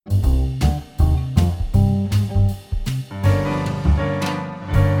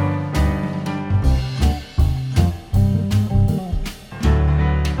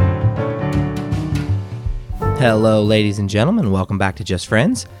Hello, ladies and gentlemen. Welcome back to Just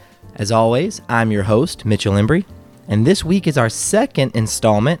Friends. As always, I'm your host, Mitchell Embry, and this week is our second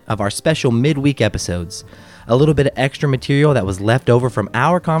installment of our special midweek episodes, a little bit of extra material that was left over from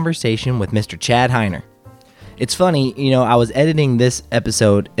our conversation with Mr. Chad Hiner. It's funny, I was editing this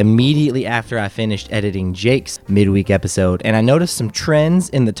episode immediately after I finished editing Jake's midweek episode, and I noticed some trends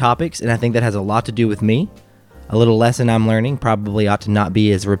in the topics, and I think that has a lot to do with me. A little lesson I'm learning probably ought to not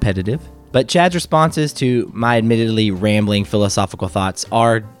be as repetitive. But Chad's responses to my admittedly rambling philosophical thoughts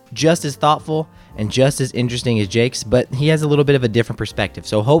are just as thoughtful and just as interesting as Jake's, but he has a little bit of a different perspective.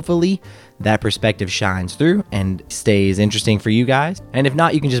 So hopefully that perspective shines through and stays interesting for you guys. And if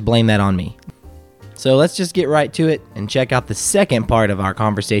not, you can just blame that on me. So let's just get right to it and check out the second part of our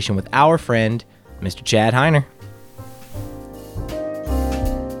conversation with our friend, Mr. Chad Hiner.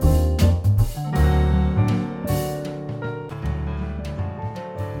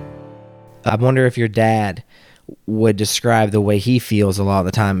 I wonder if your dad would describe the way he feels a lot of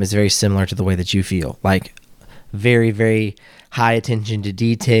the time is very similar to the way that you feel. Like very, very high attention to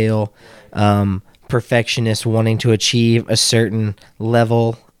detail, perfectionist, wanting to achieve a certain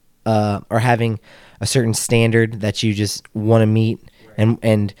level or having a certain standard that you just want to meet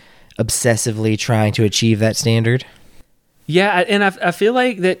and obsessively trying to achieve that standard. Yeah, and I feel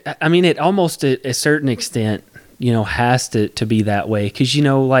like that, it almost to a certain extent, has to be that way. Because,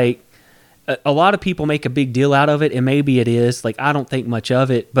 like, a lot of people make a big deal out of it, and maybe it is. Like, I don't think much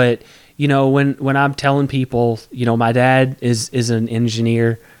of it, but when I'm telling people, my dad is an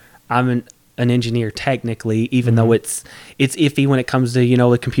engineer, I'm an engineer technically, even though it's iffy when it comes to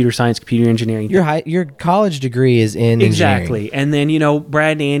the computer science, computer engineering. Your college degree is in exactly, engineering. And then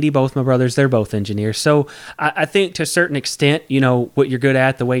Brad and Andy, both my brothers, they're both engineers. So I think to a certain extent, what you're good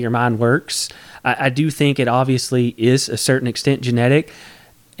at, the way your mind works, I do think it obviously is a certain extent genetic.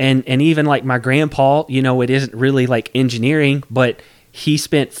 And even like my grandpa, it isn't really like engineering, but he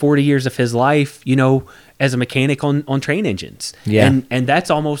spent 40 years of his life, as a mechanic on train engines. Yeah. And that's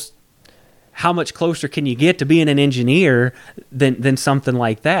almost how much closer can you get to being an engineer than something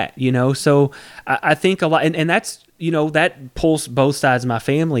like that, So I think a lot, and that's, that pulls both sides of my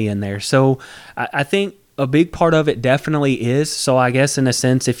family in there. So I think a big part of it definitely is. So I guess in a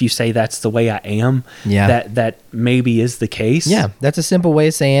sense, if you say that's the way I am, that maybe is the case. Yeah, that's a simple way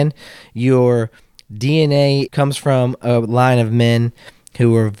of saying your DNA comes from a line of men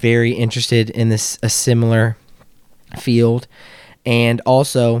who are very interested in a similar field. And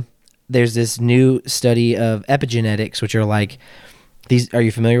also there's this new study of epigenetics, which are like these. Are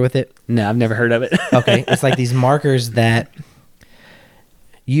you familiar with it? No, I've never heard of it. Okay. It's like these markers that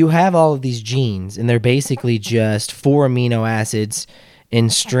you have all of these genes, and they're basically just 4 amino acids in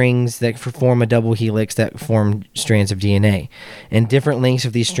strings that form a double helix that form strands of DNA. And different lengths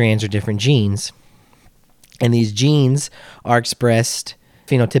of these strands are different genes. And these genes are expressed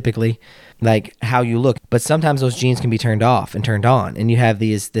phenotypically, like how you look. But sometimes those genes can be turned off and turned on. And you have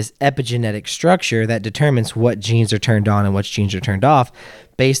this epigenetic structure that determines what genes are turned on and what genes are turned off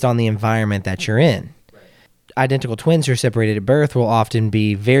based on the environment that you're in. Identical twins who are separated at birth will often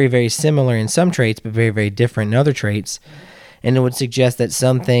be very, very similar in some traits, but very, very different in other traits. And it would suggest that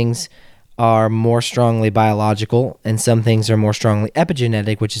some things are more strongly biological and some things are more strongly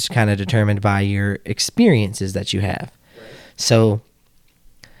epigenetic, which is kind of determined by your experiences that you have. So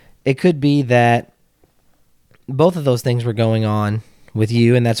it could be that both of those things were going on with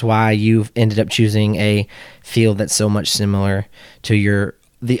you, and that's why you've ended up choosing a field that's so much similar to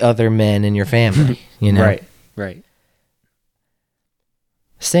the other men in your family, Right.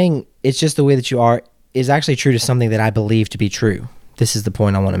 Saying it's just the way that you are is actually true to something that I believe to be true. This is the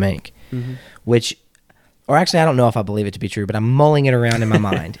point I want to make, or actually I don't know if I believe it to be true, but I'm mulling it around in my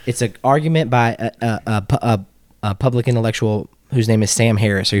mind. It's an argument by a public intellectual whose name is Sam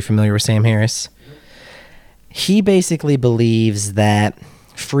Harris. Are you familiar with Sam Harris? He basically believes that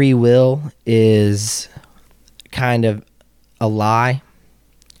free will is kind of a lie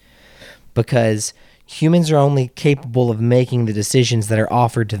because humans are only capable of making the decisions that are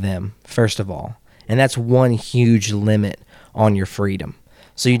offered to them, first of all. And that's one huge limit on your freedom.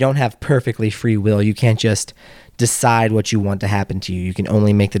 So you don't have perfectly free will. You can't just decide what you want to happen to you. You can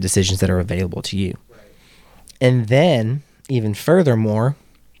only make the decisions that are available to you. Right. And then, even furthermore,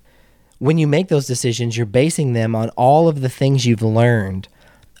 when you make those decisions, you're basing them on all of the things you've learned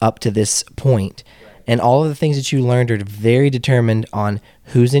up to this point. Right. And all of the things that you learned are very determined on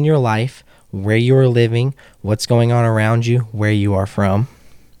who's in your life, where you are living, what's going on around you, where you are from.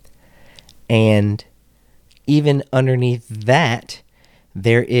 And even underneath that,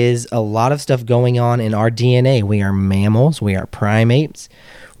 there is a lot of stuff going on in our DNA. We are mammals, we are primates,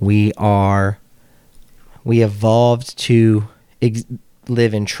 we are We evolved to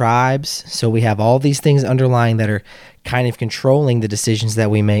live in tribes, so we have all these things underlying that are kind of controlling the decisions that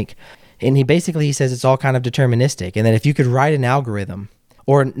we make. And he says it's all kind of deterministic, and that if you could write an algorithm,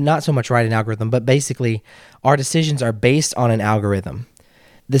 or not so much write an algorithm, but basically our decisions are based on an algorithm.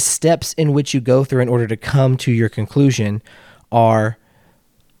 The steps in which you go through in order to come to your conclusion are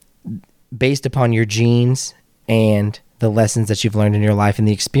based upon your genes and the lessons that you've learned in your life and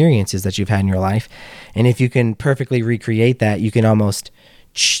the experiences that you've had in your life. And if you can perfectly recreate that, you can almost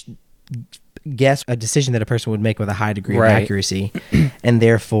guess a decision that a person would make with a high degree of accuracy, and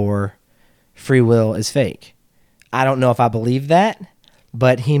therefore free will is fake. I don't know if I believe that,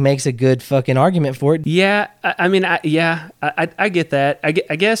 but he makes a good fucking argument for it. Yeah, I get that. I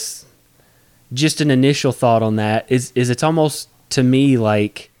guess just an initial thought on that is it's almost, to me,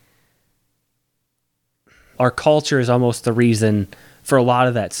 like our culture is almost the reason for a lot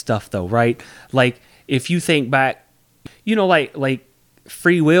of that stuff, though, right? Like, if you think back, like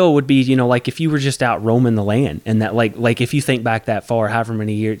free will would be, like if you were just out roaming the land, and that like if you think back that far, however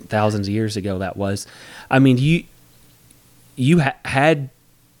many thousands of years ago that was, I mean, you had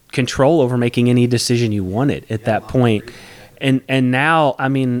control over making any decision you wanted at that point. And now, I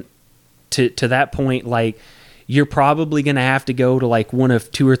mean, to that point, like, you're probably going to have to go to like one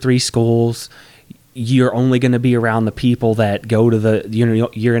of 2 or 3 schools. You're only going to be around the people that go to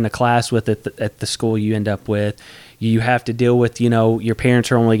you're in a class with at the school you end up with. You have to deal with, your parents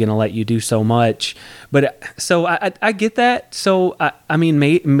are only going to let you do so much. But so I get that. So I mean,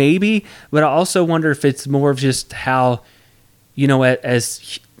 maybe, but I also wonder if it's more of just how,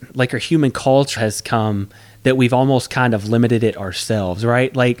 as like our human culture has come, that we've almost kind of limited it ourselves,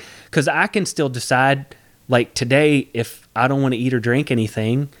 right? Like, because I can still decide, like today, if I don't want to eat or drink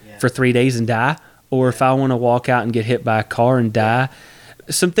anything for 3 days and die, or if I want to walk out and get hit by a car and die.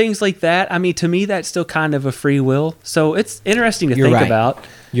 Some things like that. I mean, to me, that's still kind of a free will. So it's interesting to think about.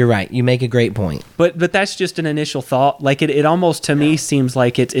 You're right. You make a great point. But that's just an initial thought. Like it almost to me seems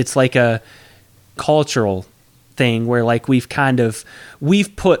like it's like a cultural thing where like we've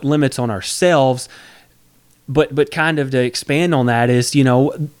put limits on ourselves. But kind of to expand on that is,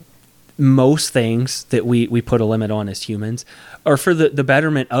 most things that we put a limit on as humans are for the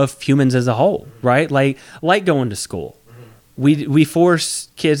betterment of humans as a whole, right? Like going to school. We force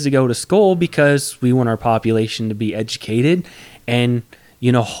kids to go to school because we want our population to be educated, and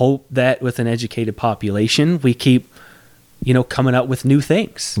hope that with an educated population we keep coming up with new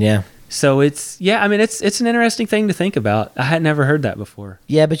things. Yeah. So it's an interesting thing to think about. I had never heard that before.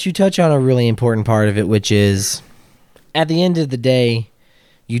 Yeah, but you touch on a really important part of it, which is at the end of the day,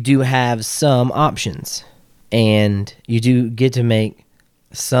 you do have some options, and you do get to make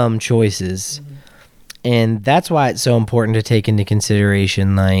some choices. Mm-hmm. And that's why it's so important to take into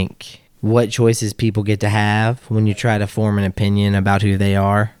consideration, like, what choices people get to have when you try to form an opinion about who they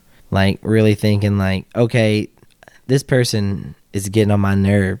are. Like, really thinking, like, okay, this person is getting on my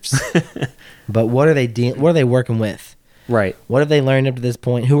nerves, but what are they working with? Right. What have they learned up to this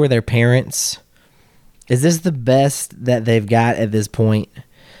point? Who are their parents? Is this the best that they've got at this point?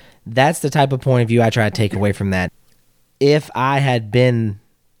 That's the type of point of view I try to take away from that. If I had been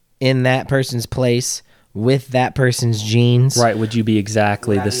in that person's place with that person's genes, right, would you be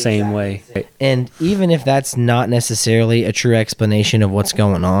exactly the same way? And even if that's not necessarily a true explanation of what's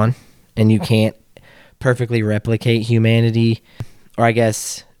going on, and you can't perfectly replicate humanity, or I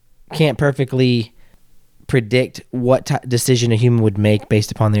guess can't perfectly predict what decision a human would make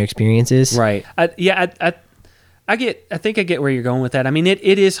based upon their experiences. Right. I think I get where you're going with that. I mean, it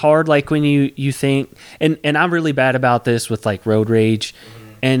is hard, like when you think, and I'm really bad about this with like road rage,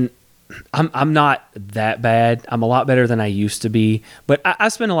 and I'm not that bad. I'm a lot better than I used to be, but I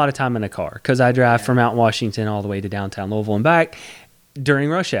spend a lot of time in a car because I drive from Mount Washington all the way to downtown Louisville and back during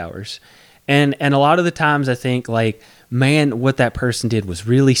rush hours. And a lot of the times I think like, man, what that person did was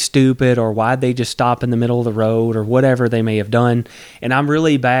really stupid, or why'd they just stop in the middle of the road, or whatever they may have done. And I'm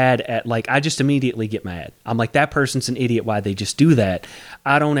really bad at, like, I just immediately get mad. I'm like, that person's an idiot. Why'd they just do that?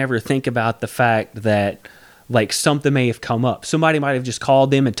 I don't ever think about the fact that, like, something may have come up. Somebody might have just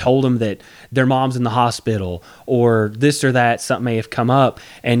called them and told them that their mom's in the hospital, or this or that. Something may have come up.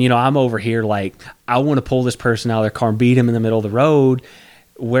 And, I'm over here like, I want to pull this person out of their car and beat him in the middle of the road.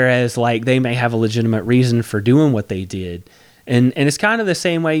 Whereas, like, they may have a legitimate reason for doing what they did. And it's kind of the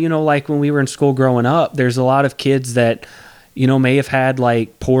same way, like when we were in school growing up, there's a lot of kids that, may have had,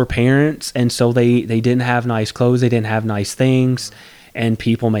 like, poor parents. And so they didn't have nice clothes. They didn't have nice things. And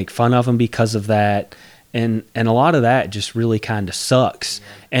people make fun of them because of that. And a lot of that just really kind of sucks.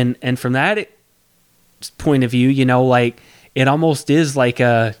 And from that point of view, like, it almost is like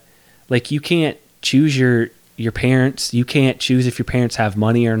you can't choose your parents. You can't choose if your parents have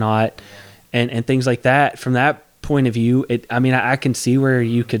money or not, and things like that. From that point of view, I can see where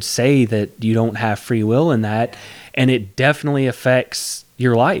you could say that you don't have free will in that, and it definitely affects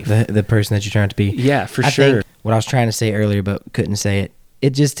your life. The person that you're trying to be. Yeah, for I sure. think what I was trying to say earlier but couldn't say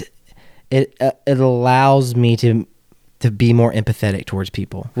it. It allows me to be more empathetic towards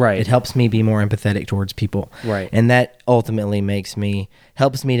people. Right. It helps me be more empathetic towards people. Right. And that ultimately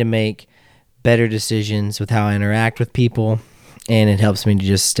helps me to make better decisions with how I interact with people, and it helps me to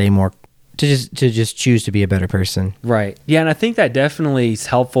just stay more to just choose to be a better person. Right. Yeah, and I think that definitely is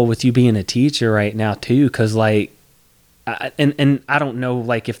helpful with you being a teacher right now too, because like, and I don't know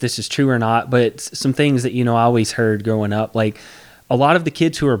like if this is true or not, but some things that I always heard growing up, like a lot of the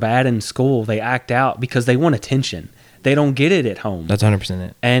kids who are bad in school, they act out because they want attention. They don't get it at home. That's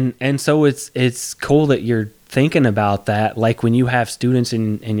 100% it. And so it's cool that you're thinking about that. Like when you have students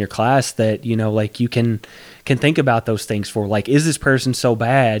in your class that, like you can think about those things for, like, is this person so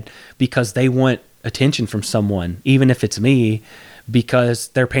bad because they want attention from someone, even if it's me, because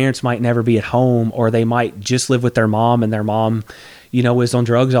their parents might never be at home, or they might just live with their mom and their mom, is on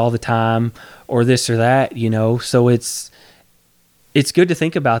drugs all the time, or this or that, so it's good to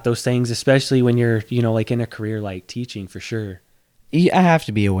think about those things, especially when you're, like in a career like teaching, for sure. Yeah, I have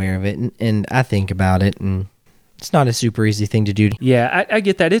to be aware of it, and I think about it, and it's not a super easy thing to do. Yeah, I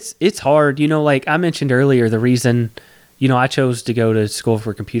get that. It's hard. Like I mentioned earlier, the reason, I chose to go to school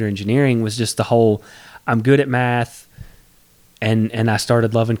for computer engineering was just the whole, I'm good at math, and I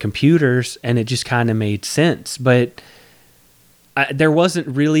started loving computers, and it just kind of made sense. But there wasn't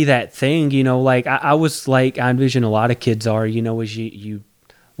really that thing, like I was like, I envision a lot of kids are, as you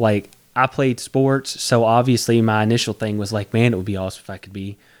like, I played sports. So obviously my initial thing was like, man, it would be awesome if I could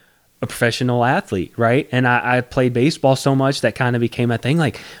be a professional athlete. Right. And I played baseball so much that kind of became a thing,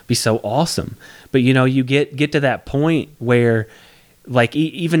 like be so awesome. But you get to that point where like,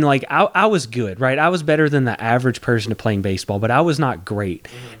 even like I was good, right? I was better than the average person at playing baseball, but I was not great.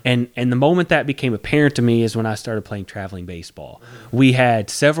 Mm-hmm. And the moment that became apparent to me is when I started playing traveling baseball. Mm-hmm. We had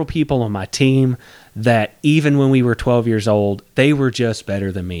several people on my team that even when we were 12 years old, they were just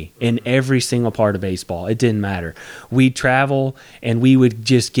better than me in every single part of baseball. It didn't matter. We'd travel and we would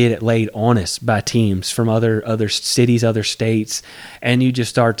just get it laid on us by teams from other cities, other states. And you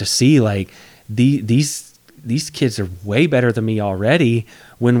just start to see like these kids are way better than me already.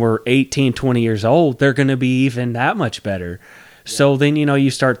 When we're 18, 20 years old, they're going to be even that much better. Yeah. So then,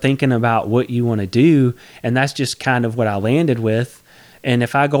 you start thinking about what you want to do. And that's just kind of what I landed with. And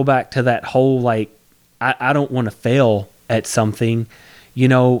if I go back to that whole, like, I don't want to fail at something,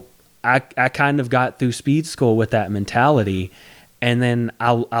 I kind of got through speed school with that mentality. And then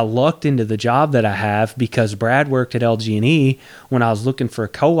I lucked into the job that I have because Brad worked at LG&E when I was looking for a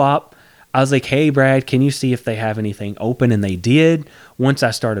co-op. I was like, hey, Brad, can you see if they have anything open? And they did. Once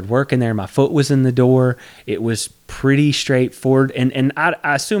I started working there, my foot was in the door. It was pretty straightforward. And I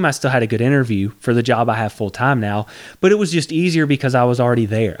assume I still had a good interview for the job I have full time now. But it was just easier because I was already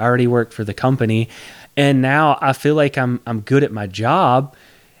there. I already worked for the company. And now I feel like I'm good at my job.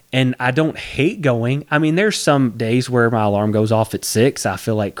 And I don't hate going. I mean, there's some days where my alarm goes off at 6. I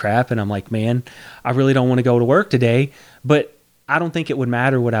feel like crap. And I'm like, man, I really don't want to go to work today. But I don't think it would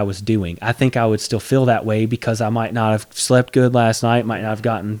matter what I was doing. I think I would still feel that way because I might not have slept good last night, might not have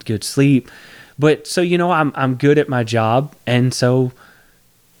gotten good sleep. But so, I'm good at my job. And so,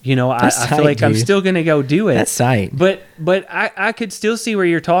 I feel like, dude, I'm still going to go do it. That's sight. But I could still see where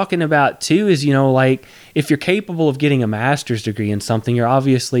you're talking about too is, like if you're capable of getting a master's degree in something, you're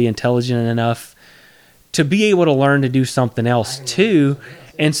obviously intelligent enough to be able to learn to do something else too.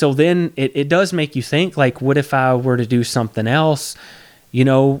 And so then it does make you think, like, what if I were to do something else?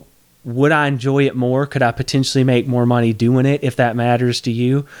 Would I enjoy it more? Could I potentially make more money doing it if that matters to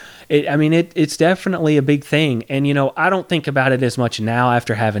you? It's definitely a big thing. And, I don't think about it as much now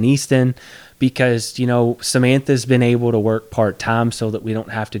after having Easton because, Samantha's been able to work part-time so that we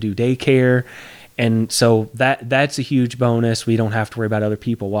don't have to do daycare. And so that's a huge bonus. We don't have to worry about other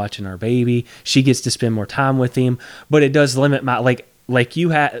people watching our baby. She gets to spend more time with him. But it does limit my, like you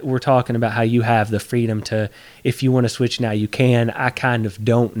we're talking about how you have the freedom to, if you want to switch now, you can. I kind of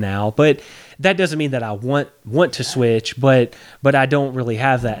don't now, but that doesn't mean that I want to switch, but I don't really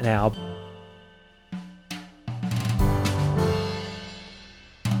have that now.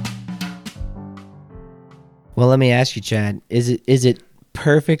 Well, let me ask you, Chad, is it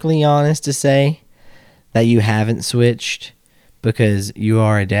perfectly honest to say that you haven't switched because you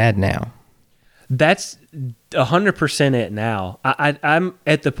are a dad now? That's 100% it now. I'm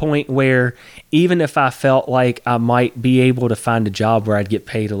at the point where even if I felt like I might be able to find a job where I'd get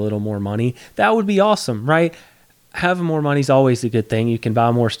paid a little more money, that would be awesome, right? Having more money is always a good thing. You can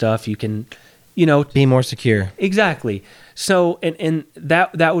buy more stuff. You can, be more secure. Exactly. So, and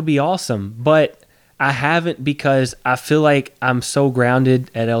that would be awesome. But I haven't, because I feel like I'm so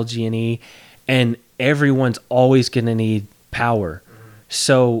grounded at LG&E, and everyone's always going to need power.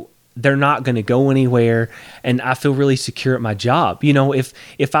 So they're not going to go anywhere, and I feel really secure at my job.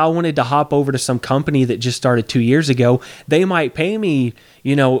 If I wanted to hop over to some company that just started 2 years ago, they might pay me,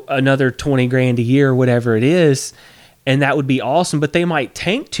 another 20 grand a year or whatever it is, and that would be awesome, but they might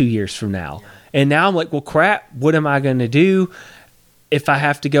tank 2 years from now. And now I'm like, well, crap, what am I going to do if I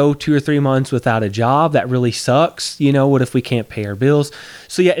have to go 2 or 3 months without a job? That really sucks. What if we can't pay our bills?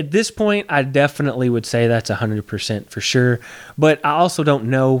 So yeah, at this point, I definitely would say that's 100% for sure. But I also don't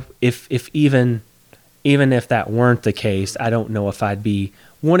know if even if that weren't the case, I don't know if I'd be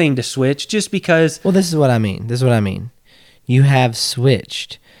wanting to switch, just because. Well, this is what I mean. You have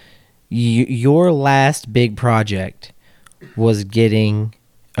switched. Your last big project was getting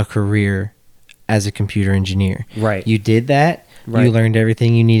a career as a computer engineer. Right. You did that. Right. You learned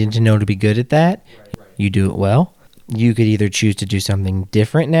everything you needed to know to be good at that. Right. You do it well. You could either choose to do something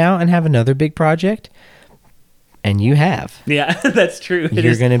different now and have another big project, and you have. Yeah, that's true.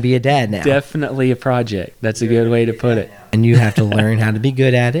 You're going to be a dad now. Definitely a project. That's a good way to put it. And you have to learn how to be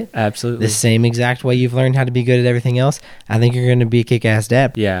good at it. Absolutely. The same exact way you've learned how to be good at everything else. I think you're going to be a kick-ass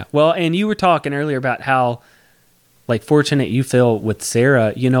dad. Yeah. Well, and you were talking earlier about how fortunate you feel with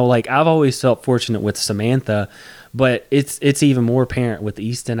Sarah. I've always felt fortunate with Samantha, but it's even more apparent with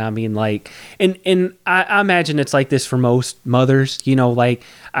Easton. I mean, and I imagine it's like this for most mothers.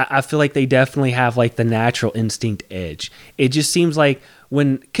 I feel like they definitely have the natural instinct edge. It just seems like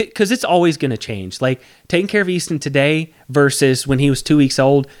because it's always going to change. Taking care of Easton today versus when he was 2 weeks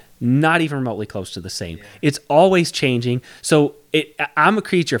old, not even remotely close to the same. Yeah. It's always changing. So I'm a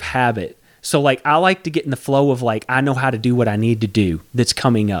creature of habit. So I like to get in the flow of I know how to do what I need to do that's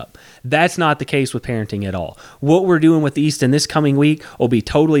coming up. That's not the case with parenting at all. What we're doing with Easton this coming week will be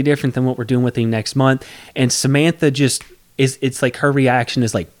totally different than what we're doing with him next month. And Samantha it's her reaction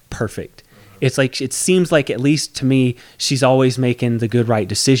is perfect. It's it seems like, at least to me, she's always making the good, right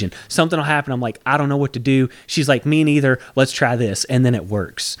decision. Something will happen. I'm like, I don't know what to do. She's like, me neither. Let's try this. And then it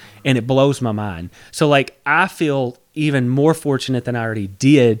works. And it blows my mind. So I feel even more fortunate than I already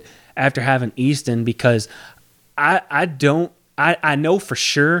did after having Easton, because I know for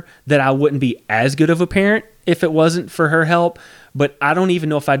sure that I wouldn't be as good of a parent if it wasn't for her help, but I don't even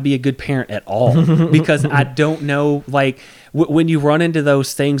know if I'd be a good parent at all, because I don't know, when you run into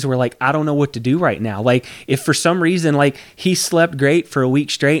those things where I don't know what to do right now. If for some reason, he slept great for a week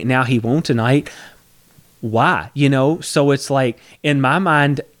straight and now he won't tonight, why? So it's in my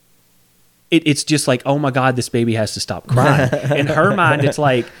mind, it's just oh my God, this baby has to stop crying. In her mind, it's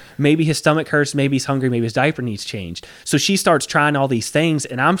maybe his stomach hurts, maybe he's hungry, maybe his diaper needs changed. So she starts trying all these things,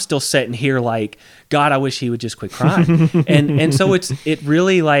 and I'm still sitting here God, I wish he would just quit crying. and so it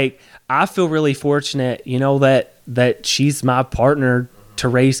really I feel really fortunate, that she's my partner to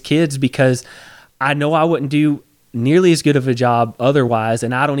raise kids, because I know I wouldn't do nearly as good of a job otherwise,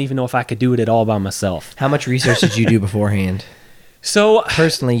 and I don't even know if I could do it at all by myself. How much research did you do beforehand? So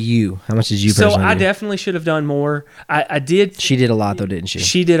personally, how much did you personally do? I definitely should have done more. I did. She did a lot though, didn't she?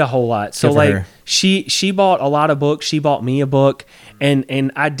 She did a whole lot. So her. she bought a lot of books. She bought me a book,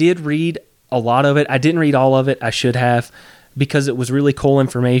 and I did read a lot of it. I didn't read all of it. I should have, because it was really cool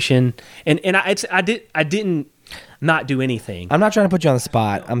information. And I didn't not do anything. I'm not trying to put you on the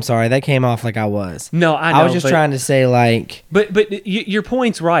spot. I'm sorry. That came off like I was. No, I know. I was just trying to say But your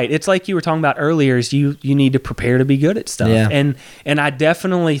point's right. It's like you were talking about earlier, is you need to prepare to be good at stuff. Yeah. And I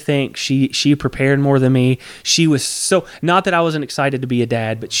definitely think she prepared more than me. She was so, not that I wasn't excited to be a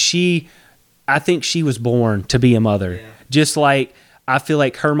dad, but I think she was born to be a mother. Yeah. Just like I feel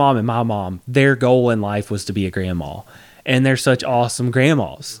like her mom and my mom, their goal in life was to be a grandma. And they're such awesome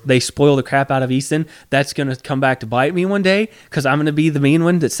grandmas. They spoil the crap out of Easton. That's going to come back to bite me one day, because I'm going to be the mean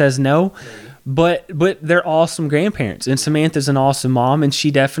one that says no. But they're awesome grandparents. And Samantha's an awesome mom, and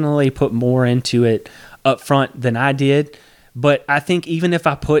she definitely put more into it up front than I did. But I think even if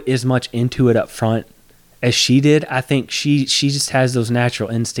I put as much into it up front as she did, I think she just has those natural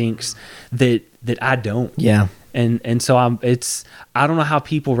instincts that I don't. Yeah. And so I don't know how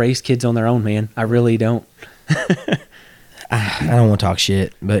people raise kids on their own, man. I really don't. I don't want to talk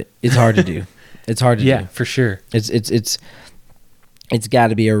shit, but it's hard to do. It's hard to do. Yeah, for sure. It's got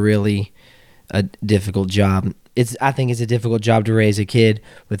to be a difficult job. I think it's a difficult job to raise a kid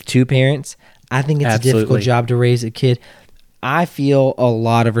with two parents. I think it's a Absolutely. difficult job to raise a kid. I feel a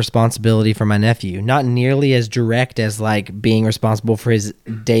lot of responsibility for my nephew, not nearly as direct as like being responsible for his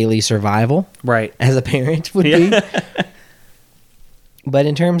daily survival, Right. as a parent would be. But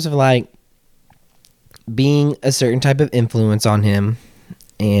in terms of like being a certain type of influence on him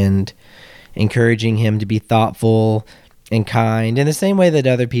and encouraging him to be thoughtful and kind in the same way that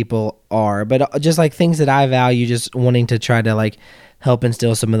other people are, but just like things that I value, just wanting to try to like help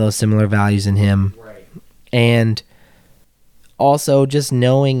instill some of those similar values in him. Right. And also just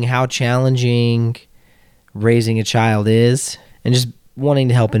knowing how challenging raising a child is and just wanting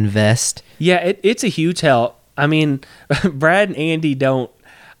to help invest. Yeah, it's a huge help. I mean, Brad and Andy don't.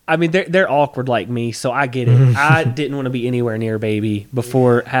 I mean, they're awkward like me, so I get it. I didn't want to be anywhere near baby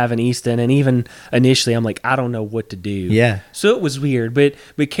before having Easton, and even initially, I'm like, I don't know what to do. Yeah. So it was weird, but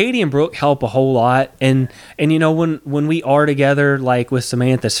Katie and Brooke help a whole lot, and you know when we are together, like with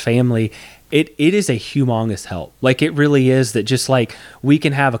Samantha's family, it is a humongous help. Like it really is. That just like we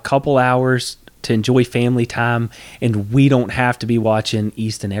can have a couple hours to enjoy family time, and we don't have to be watching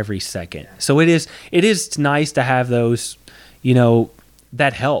Easton every second. So it is nice to have those, you know,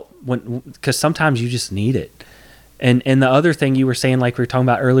 that help because sometimes you just need it. And the other thing you were saying, like we were talking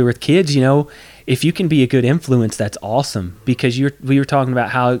about earlier with kids, you know, if you can be a good influence, that's awesome, because we were talking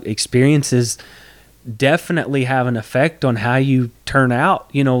about how experiences definitely have an effect on how you turn out,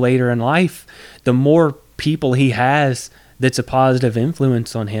 you know, later in life. The more people he has that's a positive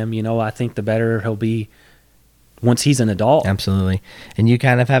influence on him, you know, I think the better he'll be once he's an adult. Absolutely. And you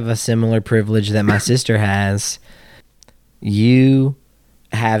kind of have a similar privilege that my sister has. You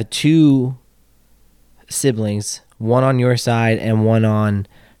have two siblings, one on your side and one on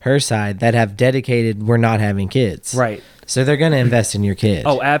her side, that have dedicated, we're not having kids. Right. So they're going to invest in your kid.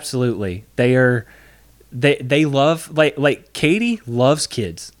 Oh, absolutely. They love, like Katie loves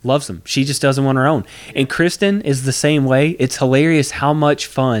kids, loves them. She just doesn't want her own. And Kristen is the same way. It's hilarious how much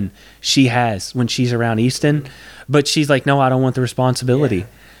fun she has when she's around Easton, but she's like, no, I don't want the responsibility. Yeah.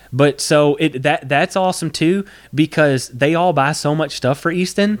 But so that's awesome too, because they all buy so much stuff for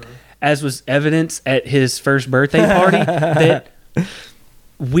Easton, as was evidence at his first birthday party, that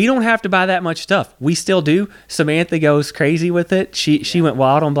we don't have to buy that much stuff. We still do. Samantha goes crazy with it. She went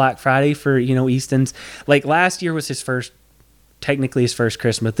wild on Black Friday for, you know, Easton's. Like last year was technically his first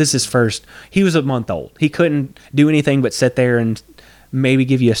Christmas. This is first. He was a month old. He couldn't do anything but sit there and maybe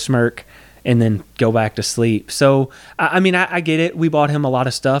give you a smirk and then go back to sleep. So, I mean, I get it. We bought him a lot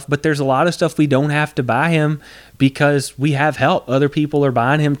of stuff, but there's a lot of stuff we don't have to buy him because we have help. Other people are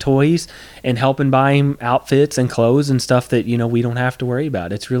buying him toys and helping buy him outfits and clothes and stuff that, you know, we don't have to worry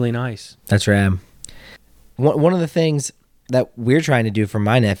about. It's really nice. That's rad. One of the things that we're trying to do for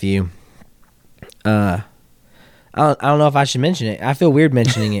my nephew, I don't know if I should mention it. I feel weird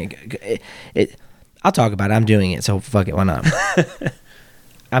mentioning it. I'll talk about it. I'm doing it, so fuck it. Why not?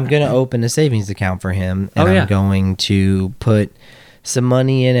 I'm going to open a savings account for him, and I'm going to put some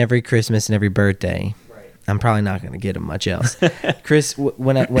money in every Christmas and every birthday. Right. I'm probably not going to get him much else. Chris,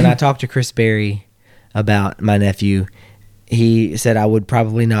 when I talked to Chris Berry about my nephew, he said I would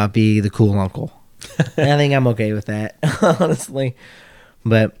probably not be the cool uncle. And I think I'm okay with that, honestly.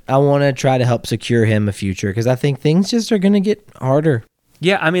 But I want to try to help secure him a future, because I think things just are going to get harder.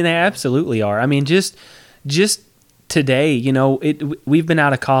 Yeah, I mean, they absolutely are. I mean, just today, you know, we've been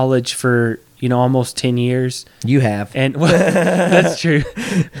out of college for, you know, almost 10 years. You have. And well, that's true.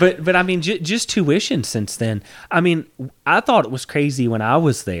 But I mean, just tuition since then. I mean, I thought it was crazy when I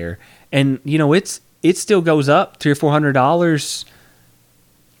was there, and you know, it still goes up $300 or $400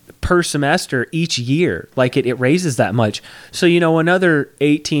 per semester each year. Like it raises that much. So, you know, another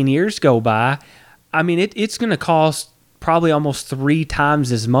 18 years go by. I mean, it's going to cost probably almost 3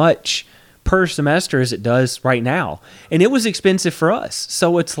 times as much per semester as it does right now. And it was expensive for us.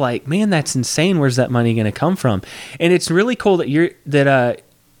 So it's like, man, that's insane. Where's that money going to come from? And it's really cool that you're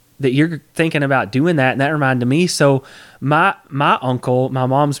thinking about doing that. And that reminded me. So my uncle, my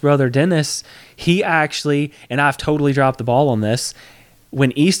mom's brother, Dennis, he actually, and I've totally dropped the ball on this,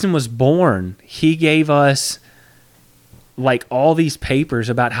 when Easton was born, he gave us like all these papers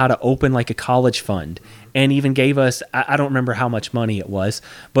about how to open like a college fund, and even gave us, I don't remember how much money it was,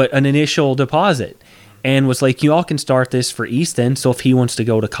 but an initial deposit, and was like, you all can start this for Easton. So if he wants to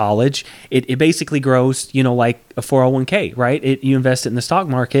go to college, it basically grows, you know, like a 401k, right? You invest it in the stock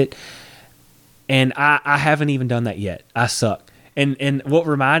market. And I haven't even done that yet. I suck. And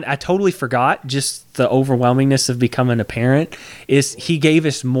I totally forgot, just the overwhelmingness of becoming a parent, is he gave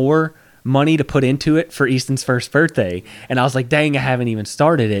us more money to put into it for Easton's first birthday. And I was like, dang, I haven't even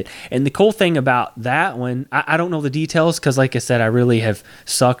started it. And the cool thing about that one, I don't know the details because, like I said, I really have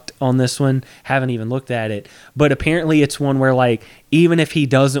sucked on this one, haven't even looked at it. But apparently it's one where, like, even if he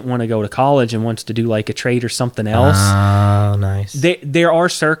doesn't want to go to college and wants to do like a trade or something else, oh, nice. There are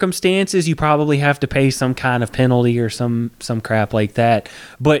circumstances you probably have to pay some kind of penalty or some crap like that,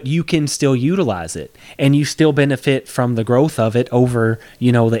 but you can still utilize it and you still benefit from the growth of it over,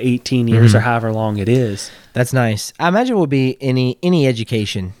 the 18 years or however long it is. That's nice. I imagine it would be any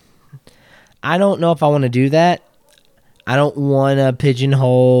education. I don't know if I want to do that. I don't want to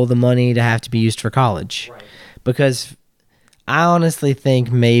pigeonhole the money to have to be used for college, right? Because I honestly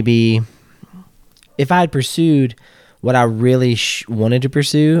think maybe if I had pursued what I really wanted to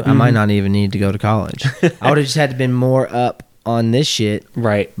pursue, I might not even need to go to college. I would have just had to been more up on this shit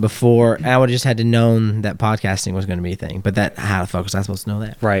right before, and I would have just had to known that podcasting was going to be a thing. But how the fuck was I supposed to know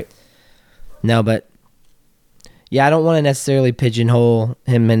that? Right. No, but yeah, I don't want to necessarily pigeonhole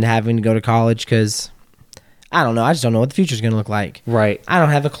him into having to go to college because I don't know. I just don't know what the future's going to look like. Right. I don't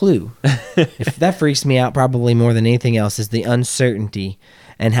have a clue. If that freaks me out probably more than anything else is the uncertainty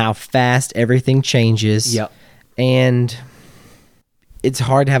and how fast everything changes. Yep. And it's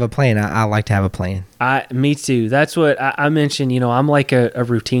hard to have a plan. I like to have a plan. Me too. That's what I mentioned. I'm like a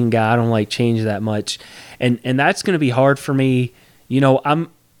routine guy. I don't like change that much. And that's going to be hard for me. I'm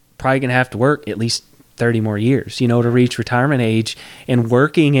probably going to have to work at least 30 more years, to reach retirement age, and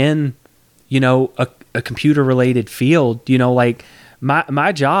working in, a computer related field, like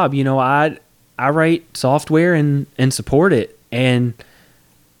my job, I write software and support it. And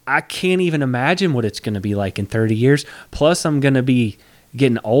I can't even imagine what it's going to be like in 30 years. Plus I'm going to be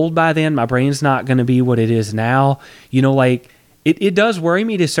getting old by then. My brain's not going to be what it is now. It does worry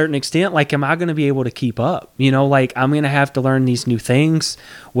me to a certain extent. Like, am I going to be able to keep up? Like, I'm going to have to learn these new things.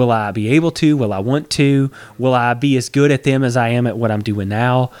 Will I be able to? Will I want to? Will I be as good at them as I am at what I'm doing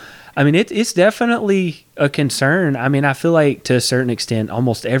now? I mean, it's definitely a concern. I mean, I feel like to a certain extent,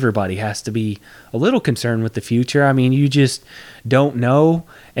 almost everybody has to be a little concerned with the future. I mean, you just don't know.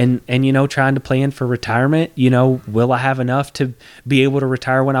 And trying to plan for retirement, will I have enough to be able to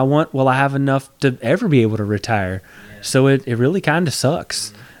retire when I want? Will I have enough to ever be able to retire? Yeah. So it really kind of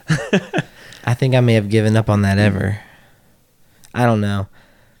sucks. I think I may have given up on that ever. I don't know.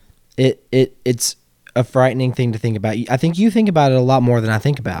 It's a frightening thing to think about. I think you think about it a lot more than I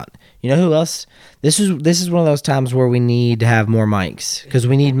think about. You know who else? This is one of those times where we need to have more mics because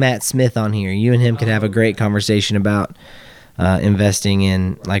we need Matt Smith on here. You and him could have a great conversation about investing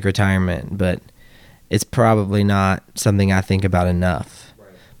in like retirement, but it's probably not something I think about enough. Right.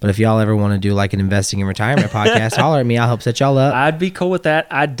 But if y'all ever want to do like an investing in retirement podcast, holler at me. I'll help set y'all up. I'd be cool with that.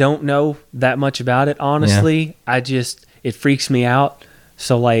 I don't know that much about it, honestly. Yeah. It freaks me out.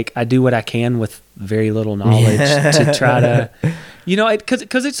 So like I do what I can with very little knowledge to try to,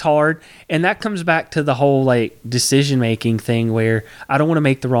 because it's hard. And that comes back to the whole like decision making thing where I don't want to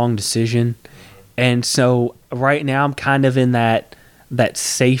make the wrong decision. And so right now I'm kind of in that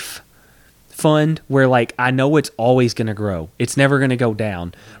safe fund where like I know it's always going to grow. It's never going to go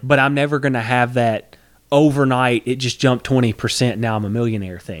down, but I'm never going to have that overnight it just jumped 20%, now I'm a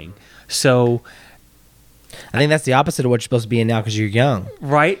millionaire thing. So I think that's the opposite of what you're supposed to be in now because you're young.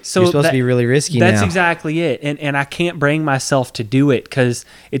 Right. So you're supposed to be really risky now. That's now. exactly it. And I can't bring myself to do it because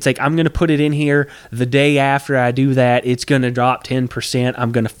it's like I'm going to put it in here. The day after I do that, it's going to drop 10%.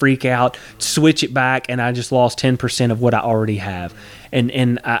 I'm going to freak out, switch it back, and I just lost 10% of what I already have.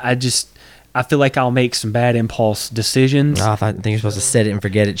 And I feel like I'll make some bad impulse decisions. Oh, I think you're supposed to set it and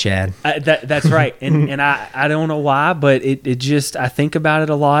forget it, Chad. That's right. And I don't know why, but it just, I think about it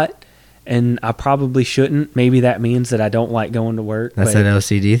a lot. And I probably shouldn't. Maybe that means that I don't like going to work. That's that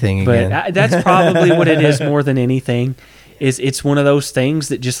OCD thing again. But that's probably what it is more than anything. It's one of those things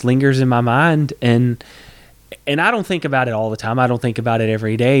that just lingers in my mind. And I don't think about it all the time. I don't think about it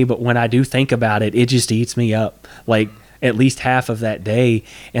every day. But when I do think about it, it just eats me up. Like at least half of that day.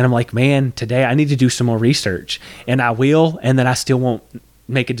 And I'm like, man, today I need to do some more research. And I will. And then I still won't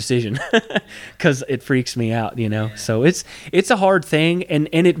make a decision because it freaks me out, So it's a hard thing, and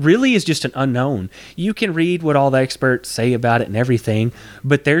it really is just an unknown. You can read what all the experts say about it and everything,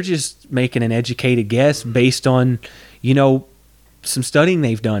 but they're just making an educated guess based on some studying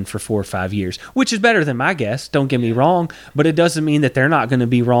they've done for 4 or 5 years, which is better than my guess, don't get me wrong, but it doesn't mean that they're not going to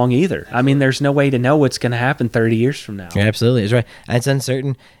be wrong either. I mean, there's no way to know what's going to happen 30 years from now. Yeah, absolutely, it's right. It's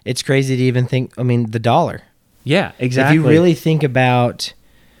uncertain. It's crazy to even think. I mean, the dollar. Yeah, exactly. If you really think about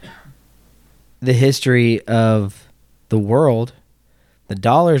the history of the world, the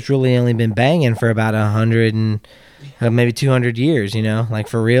dollar's really only been banging for about 100 and maybe 200 years, you know, like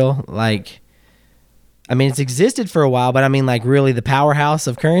for real. Like, I mean, it's existed for a while, but I mean, like really the powerhouse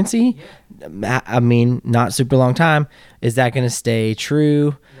of currency, I mean, not super long time. Is that going to stay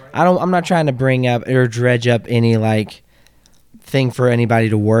true? I'm not trying to bring up or dredge up any like thing for anybody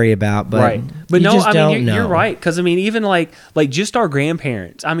to worry about, but right. But no, just I mean, don't you're know. right. Cause I mean, even like just our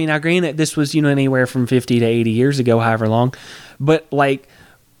grandparents, I mean, I granted this was, you know, anywhere from 50 to 80 years ago, however long, but like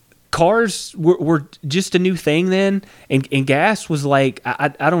cars were just a new thing then. And gas was like,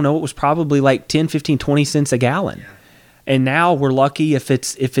 I don't know, it was probably like 10, 15, 20 cents a gallon. Yeah. And now we're lucky if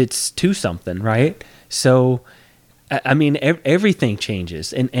it's 2 something, right? So, I mean, everything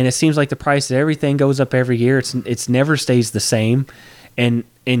changes, and it seems like the price of everything goes up every year. It's never stays the same, and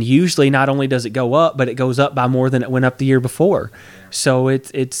usually not only does it go up, but it goes up by more than it went up the year before. So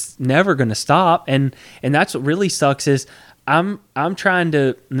it's never going to stop, and that's what really sucks is I'm trying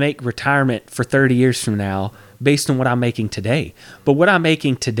to make retirement for 30 years from now based on what I'm making today, but what I'm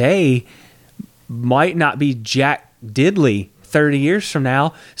making today might not be jack diddly 30 years from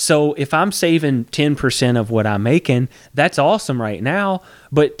now. So if I'm saving 10% of what I'm making, that's awesome right now.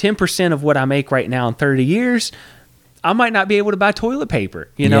 But 10% of what I make right now in 30 years, I might not be able to buy toilet paper,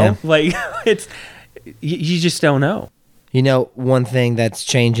 you know? Like it's, you just don't know. You know, one thing that's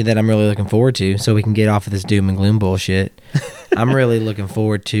changing that I'm really looking forward to, so we can get off of this doom and gloom bullshit, I'm really looking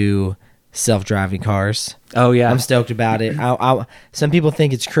forward to self-driving cars. Oh yeah, I'm stoked about it. Some people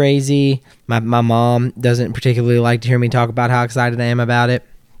think it's crazy. My mom doesn't particularly like to hear me talk about how excited I am about it,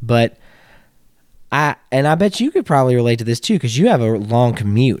 but I bet you could probably relate to this too, because you have a long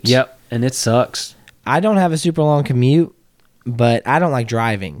commute. Yep, and it sucks. I don't have a super long commute, but I don't like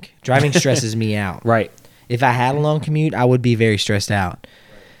driving. Driving stresses me out. Right. If I had a long commute, I would be very stressed out.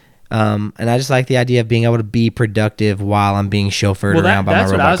 And I just like the idea of being able to be productive while I'm being chauffeured around by my robot car.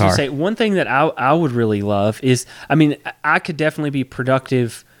 That's what I was going to say. One thing that I would really love is, I mean, I could definitely be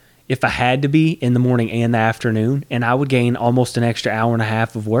productive if I had to be in the morning and the afternoon, and I would gain almost an extra hour and a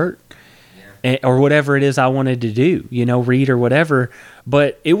half of work or whatever it is I wanted to do, you know, read or whatever.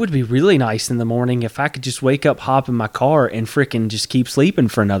 But it would be really nice in the morning if I could just wake up, hop in my car, and frickin' just keep sleeping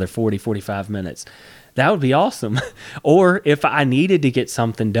for another 40, 45 minutes. That would be awesome. Or if I needed to get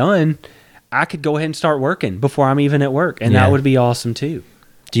something done, I could go ahead and start working before I'm even at work, and that would be awesome too.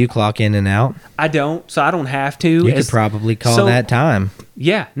 Do you clock in and out? I don't, so I don't have to. You could probably call that time.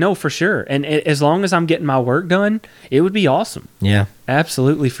 Yeah, no, for sure. And as long as I'm getting my work done, it would be awesome. Yeah.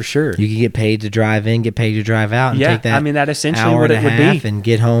 Absolutely, for sure. You could get paid to drive in, get paid to drive out, and take that, I mean, that essentially hour what and it would a half be. and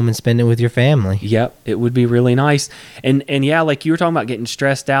get home and spend it with your family. Yep, it would be really nice. And yeah, like you were talking about getting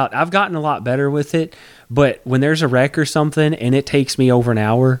stressed out, I've gotten a lot better with it. But when there's a wreck or something and it takes me over an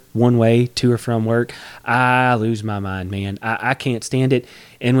hour one way to or from work, I lose my mind, man. I can't stand it.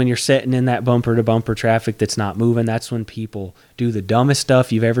 And when you're sitting in that bumper-to-bumper traffic that's not moving, that's when people do the dumbest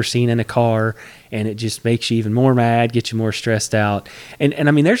stuff you've ever seen in a car, and it just makes you even more mad, gets you more stressed out. And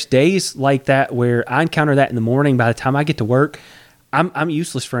I mean, there's days like that where I encounter that in the morning. By the time I get to work, I'm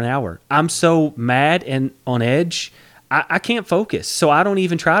useless for an hour. I'm so mad and on edge, I can't focus. So I don't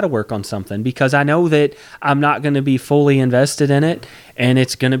even try to work on something because I know that I'm not going to be fully invested in it, and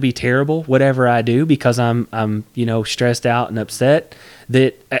it's going to be terrible whatever I do because I'm you know, stressed out and upset.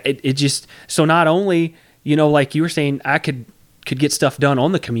 That it just, so not only, you know, like you were saying, I could get stuff done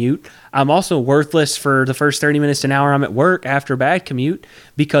on the commute, I'm also worthless for the first 30 minutes to an hour I'm at work after a bad commute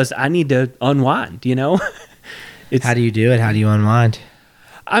because I need to unwind, you know? How do you do it? How do you unwind?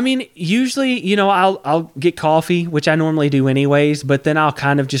 I mean, usually, you know, I'll get coffee, which I normally do anyways, but then I'll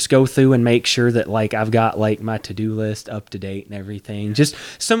kind of just go through and make sure that, like, I've got, like, my to-do list up to date and everything. Just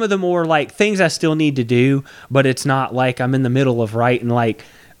some of the more, like, things I still need to do, but it's not like I'm in the middle of writing, like,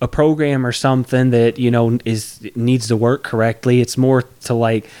 a program or something that, you know, needs to work correctly. It's more to,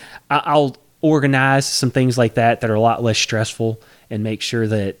 like, I'll organize some things like that are a lot less stressful and make sure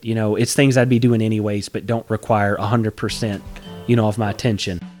that, you know, it's things I'd be doing anyways, but don't require 100%, you know, of my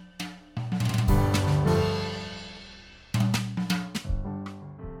attention.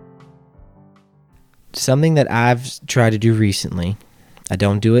 Something that I've tried to do recently, I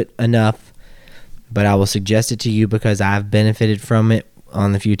don't do it enough, but I will suggest it to you because I've benefited from it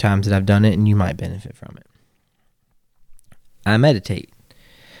on the few times that I've done it, and you might benefit from it. I meditate.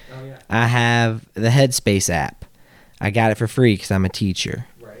 Oh, yeah. I have the Headspace app. I got it for free because I'm a teacher.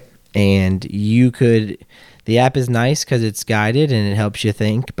 Right. And the app is nice because it's guided and it helps you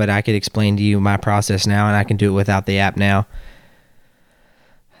think, but I could explain to you my process now, and I can do it without the app now.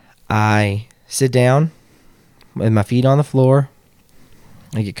 I sit down with my feet on the floor.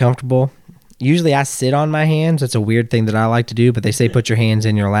 I get comfortable, usually I sit on my hands. That's a weird thing that I like to do, but they say put your hands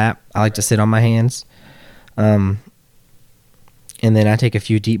in your lap. I like to sit on my hands. And then I take a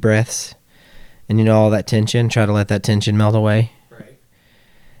few deep breaths, and all that tension, try to let that tension melt away. Right.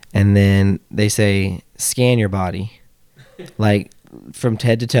 And then they say scan your body, like from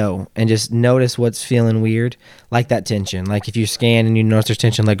head to toe, and just notice what's feeling weird, like that tension. Like if you scan and you notice there's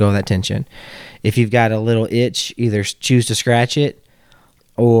tension, let go of that tension. If you've got a little itch, either choose to scratch it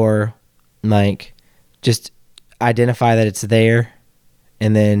or like just identify that it's there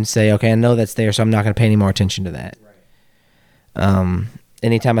and then say, okay, I know that's there, so I'm not going to pay any more attention to that. Right.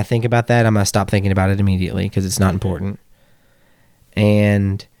 Anytime I think about that, I'm going to stop thinking about it immediately because it's not important.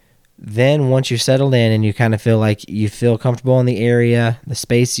 And then once you're settled in and you kind of feel like you feel comfortable in the area, the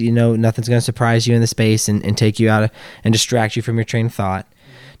space, nothing's going to surprise you in the space and take you out and distract you from your train of thought.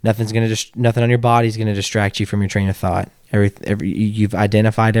 Nothing on your body is going to distract you from your train of thought. You've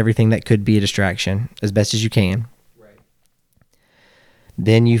identified everything that could be a distraction as best as you can. Right.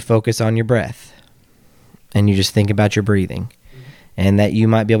 Then you focus on your breath and you just think about your breathing. Mm-hmm. And that you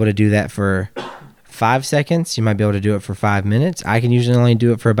might be able to do that for 5 seconds. You might be able to do it for 5 minutes. I can usually only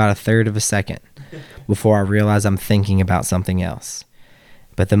do it for about a third of a second before I realize I'm thinking about something else.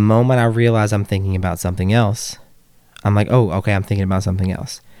 But the moment I realize I'm thinking about something else, I'm like, oh, okay, I'm thinking about something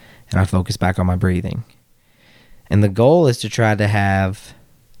else. And I focus back on my breathing. And the goal is to try to have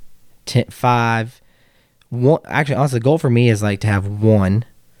honestly, the goal for me is like to have 1,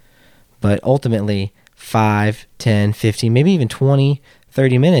 but ultimately 5, 10, 15, maybe even 20,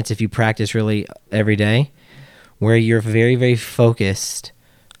 30 minutes if you practice really every day, where you're very, very focused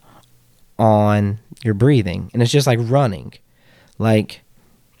on your breathing. And it's just like running. Like,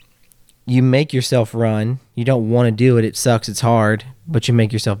 you make yourself run. You don't want to do it. It sucks. It's hard, but you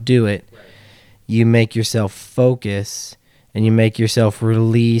make yourself do it. Right. You make yourself focus, and you make yourself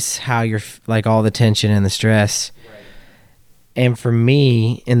release how you're like all the tension and the stress. Right. And for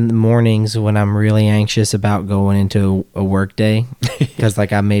me, in the mornings when I'm really anxious about going into a work day, because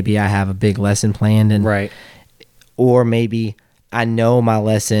like maybe I have a big lesson planned, and right, or maybe I know my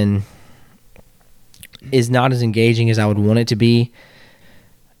lesson is not as engaging as I would want it to be,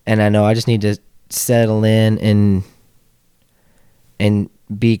 and I know I just need to settle in and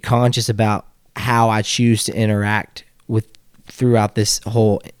be conscious about how I choose to interact with throughout this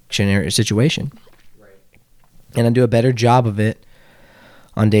whole situation. Right. And I do a better job of it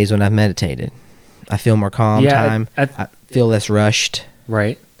on days when I've meditated. I feel more calm time. I feel less rushed.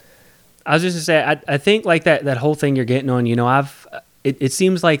 Right. I was just to say, I think like that whole thing you're getting on, it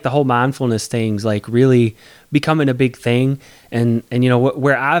seems like the whole mindfulness thing's like really becoming a big thing. And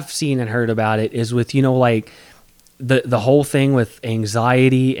where I've seen and heard about it is with, like the whole thing with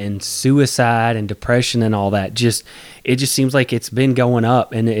anxiety and suicide and depression and all that. It just seems like it's been going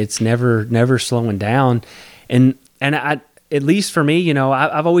up and it's never slowing down. And I, at least for me,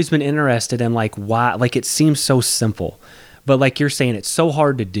 I've always been interested in like why, like it seems so simple, but like you're saying, it's so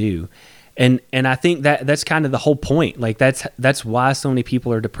hard to do. And I think that's kind of the whole point. Like that's why so many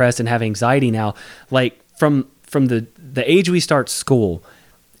people are depressed and have anxiety now. Like from the age we start school,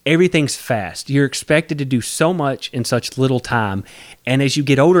 everything's fast. You're expected to do so much in such little time. And as you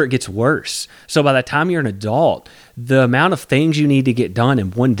get older, it gets worse. So by the time you're an adult, the amount of things you need to get done in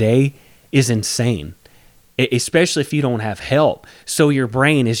one day is insane, especially if you don't have help. So your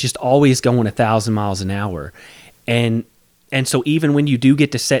brain is just always going 1,000 miles an hour. And so even when you do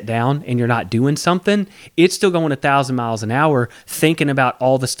get to sit down and you're not doing something, it's still going 1,000 miles an hour thinking about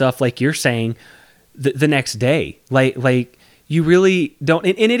all the stuff like you're saying the next day. Like you really don't,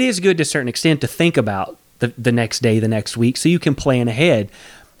 and it is good to a certain extent to think about the next day, the next week, so you can plan ahead.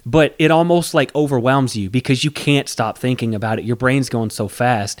 But it almost like overwhelms you because you can't stop thinking about it. Your brain's going so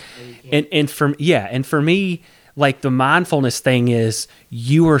fast. And for me, like the mindfulness thing is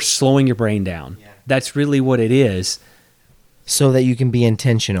you are slowing your brain down. Yeah. That's really what it is. So that you can be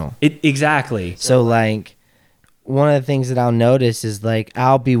intentional. Exactly. So like one of the things that I'll notice is like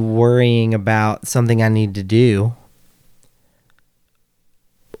I'll be worrying about something I need to do.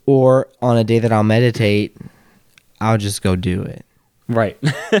 Or on a day that I'll meditate, I'll just go do it. Right.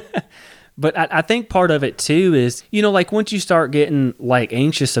 But I think part of it too is, like once you start getting like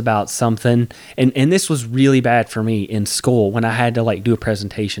anxious about something, and this was really bad for me in school when I had to like do a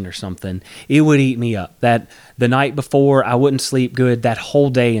presentation or something, it would eat me up. That the night before I wouldn't sleep good that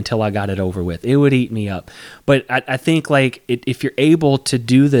whole day until I got it over with. It would eat me up. But I think like if you're able to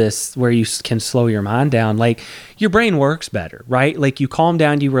do this where you can slow your mind down, like your brain works better, right? Like you calm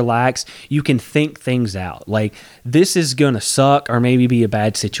down, you relax, you can think things out. Like this is going to suck or maybe be a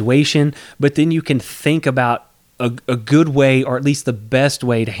bad situation, but then you can think about a good way, or at least the best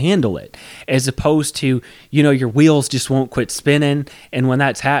way to handle it, as opposed to, your wheels just won't quit spinning. And when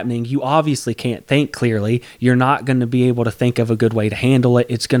that's happening, you obviously can't think clearly. You're not going to be able to think of a good way to handle it.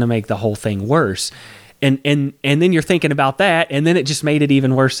 It's going to make the whole thing worse. And then you're thinking about that, and then it just made it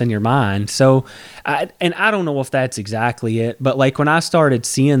even worse in your mind. So, I don't know if that's exactly it, but like when I started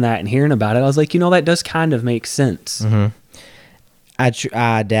seeing that and hearing about it, I was like, that does kind of make sense. Mm-hmm.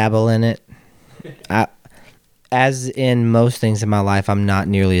 I dabble in it. As in most things in my life, I'm not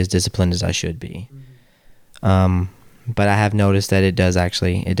nearly as disciplined as I should be. But I have noticed that it does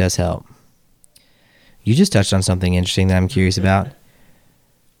help. You just touched on something interesting that I'm curious about.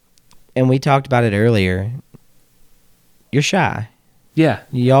 And we talked about it earlier. You're shy. Yeah.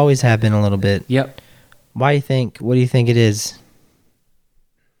 You always have been a little bit. Yep. What do you think it is?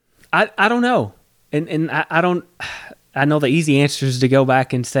 I don't know. And I know the easy answer is to go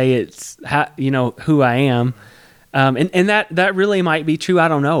back and say it's who I am. And that really might be true. I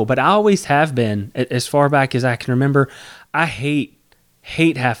don't know, but I always have been, as far back as I can remember. I hate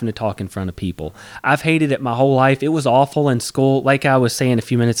having to talk in front of people. I've hated it my whole life. It was awful in school. Like I was saying a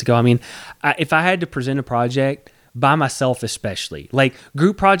few minutes ago, I mean, if I had to present a project by myself, especially, like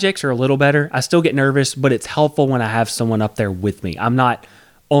group projects are a little better. I still get nervous, but it's helpful when I have someone up there with me. I'm not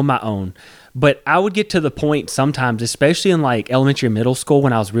on my own. But I would get to the point sometimes, especially in like elementary and middle school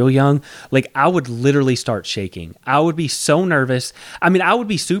when I was real young, like I would literally start shaking. I would be so nervous. I mean, I would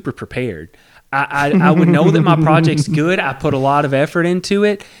be super prepared. I would know that my project's good. I put a lot of effort into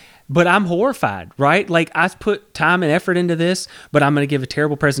it, but I'm horrified, right? Like I put time and effort into this, but I'm going to give a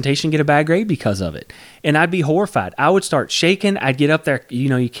terrible presentation, get a bad grade because of it. And I'd be horrified. I would start shaking. I'd get up there,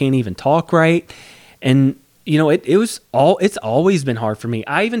 you can't even talk right. And it's always been hard for me.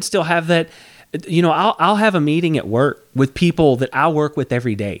 I even still have that, I'll have a meeting at work with people that I work with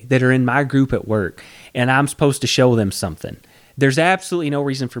every day that are in my group at work, and I'm supposed to show them something. There's absolutely no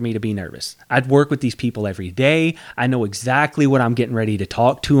reason for me to be nervous. I'd work with these people every day. I know exactly what I'm getting ready to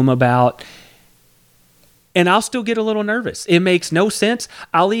talk to them about. And I'll still get a little nervous. It makes no sense.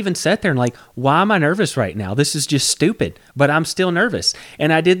 I'll even sit there and like, why am I nervous right now? This is just stupid, but I'm still nervous.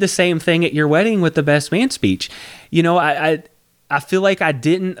 And I did the same thing at your wedding with the best man speech. I feel like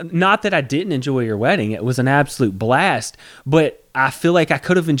not that I didn't enjoy your wedding. It was an absolute blast, but I feel like I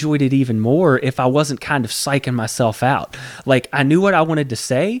could have enjoyed it even more if I wasn't kind of psyching myself out. Like I knew what I wanted to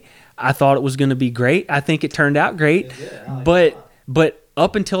say. I thought it was going to be great. I think it turned out great, but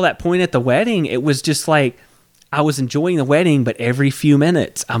up until that point at the wedding, it was just like, I was enjoying the wedding, but every few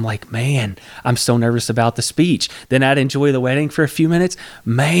minutes, I'm like, man, I'm so nervous about the speech. Then I'd enjoy the wedding for a few minutes.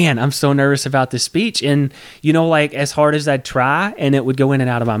 Man, I'm so nervous about the speech. And, like as hard as I'd try and it would go in and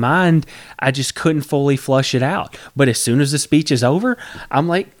out of my mind, I just couldn't fully flush it out. But as soon as the speech is over, I'm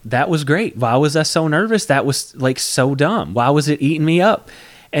like, that was great. Why was I so nervous? That was like so dumb. Why was it eating me up?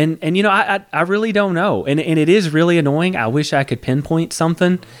 And I really don't know. And it is really annoying. I wish I could pinpoint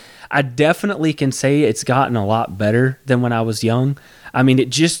something. I definitely can say it's gotten a lot better than when I was young. I mean, it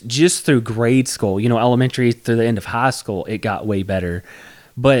just through grade school, elementary through the end of high school, it got way better.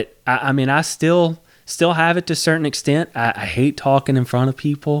 But I mean, I still have it to a certain extent. I hate talking in front of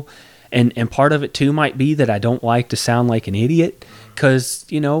people. And part of it too might be that I don't like to sound like an idiot because,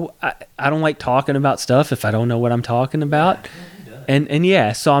 I don't like talking about stuff if I don't know what I'm talking about. And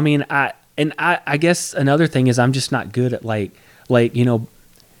yeah, so I mean, I guess another thing is I'm just not good at like,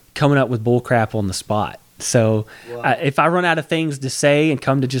 coming up with bull crap on the spot. So if I run out of things to say and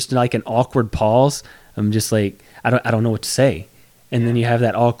come to just like an awkward pause, I'm just like, I don't know what to say. And then you have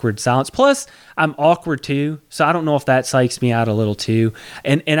that awkward silence. Plus I'm awkward too. So I don't know if that psychs me out a little too.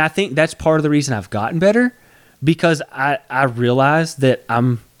 And I think that's part of the reason I've gotten better because I realize that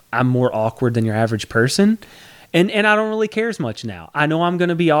I'm more awkward than your average person. And I don't really care as much now. I know I'm going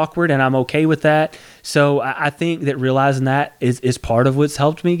to be awkward and I'm okay with that. So I think that realizing that is part of what's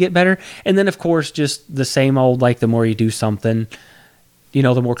helped me get better. And then of course, just the same old, like the more you do something,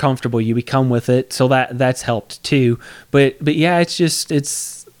 the more comfortable you become with it. So that's helped too. But yeah,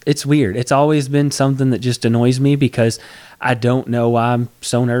 it's weird. It's always been something that just annoys me because I don't know why I'm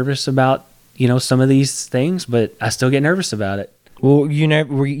so nervous about, some of these things, but I still get nervous about it. Well,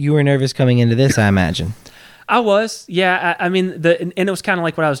 you were nervous coming into this, I imagine. I was, yeah. I mean, and it was kind of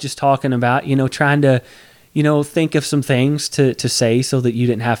like what I was just talking about, trying to, think of some things to say so that you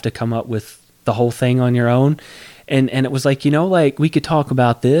didn't have to come up with the whole thing on your own. And it was like, like we could talk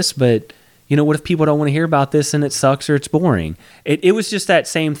about this, but, what if people don't want to hear about this and it sucks or it's boring? It was just that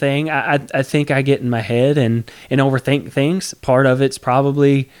same thing. I think I get in my head and overthink things. Part of it's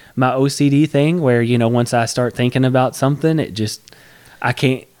probably my OCD thing where, once I start thinking about something, I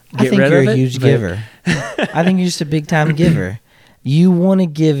I think you're a huge giver. I think you're just a big time giver. You want to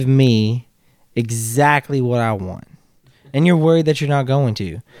give me exactly what I want, and you're worried that you're not going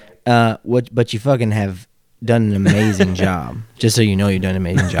to. But you fucking have done an amazing job. Just so you know, you've done an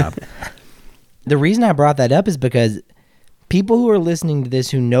amazing job. The reason I brought that up is because people who are listening to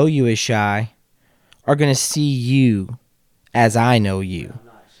this who know you as shy are going to see you as I know you,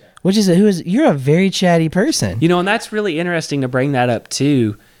 you're a very chatty person. You know, and that's really interesting to bring that up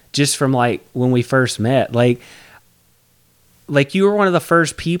too, just from like when we first met. Like you were one of the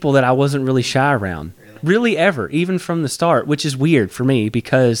first people that I wasn't really shy around, really ever, even from the start, which is weird for me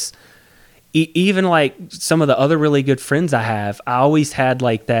because even like some of the other really good friends I have, I always had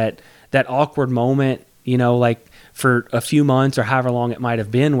like that awkward moment, you know, like for a few months or however long it might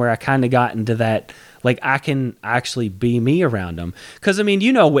have been, where I kind of got into that, like I can actually be me around them. Because, I mean,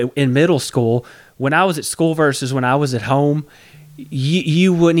 you know, in middle school, when I was at school versus when I was at home,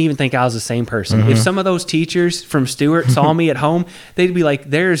 you wouldn't even think I was the same person. If some of those teachers from Stewart saw me at home, they'd be like,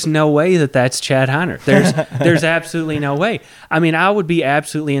 there's no way that's Chad Hiner. There's absolutely no way. I mean, I would be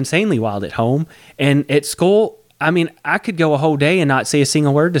absolutely insanely wild at home. And at school, I mean, I could go a whole day and not say a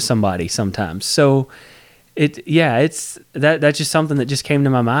single word to somebody sometimes. So that's just something that just came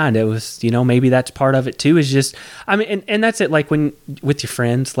to my mind. It was, you know, maybe that's part of it too, is just, I mean, and that's it. Like when with your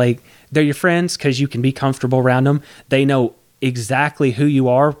friends, like they're your friends because you can be comfortable around them. They know exactly who you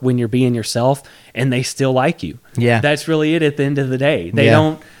are when you're being yourself, and they still like you. Yeah. That's really it at the end of the day. They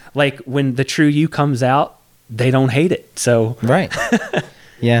don't, like, when the true you comes out, they don't hate it. So. Right.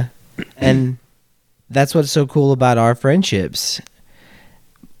 Yeah. And that's what's so cool about our friendships.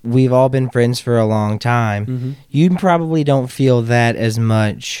 We've all been friends for a long time. You probably don't feel that as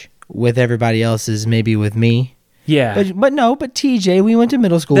much with everybody else as maybe with me. Yeah. But TJ, we went to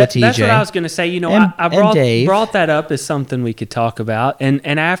middle school with TJ. That's what I was going to say. You know, I brought that up as something we could talk about. And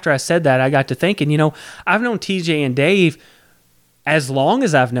after I said that, I got to thinking, you know, I've known TJ and Dave as long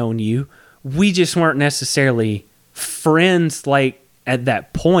as I've known you. We just weren't necessarily friends like at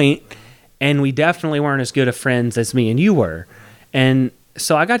that point. And we definitely weren't as good of friends as me and you were. And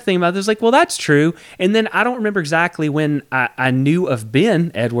so I got to think about this, like, well, that's true. And then I don't remember exactly when I knew of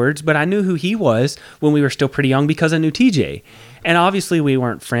Ben Edwards, but I knew who he was when we were still pretty young because I knew TJ. And obviously we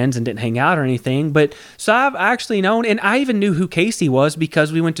weren't friends and didn't hang out or anything. But so I've actually known, and I even knew who Casey was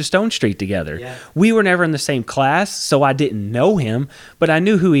because we went to Stone Street together. Yeah. We were never in the same class, so I didn't know him, but I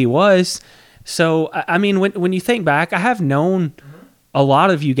knew who he was. So, I mean, when you think back, I have known a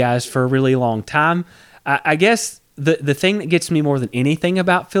lot of you guys for a really long time. I guess the thing that gets me more than anything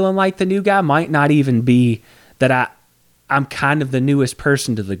about feeling like the new guy might not even be that I'm kind of the newest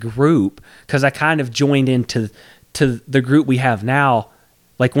person to the group, because I kind of joined into the group we have now,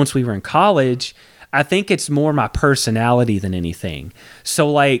 like once we were in college. I think it's more my personality than anything.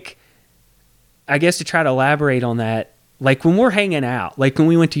 So, like, I guess to try to elaborate on that, like when we're hanging out, like when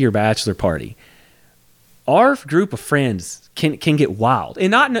we went to your bachelor party, our group of friends can get wild,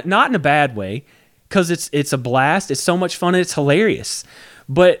 and not in a bad way, because it's a blast. It's so much fun and it's hilarious.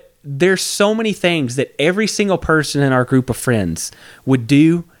 But there's so many things that every single person in our group of friends would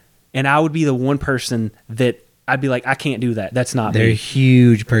do, and I would be the one person that I'd be like, I can't do that. That's not me. They're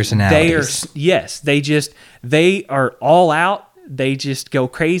huge personalities. They are all out. They just go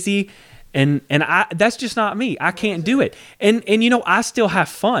crazy. And that's just not me. I can't do it. And you know, I still have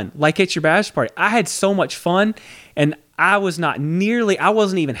fun. Like at your bachelor party, I had so much fun, and I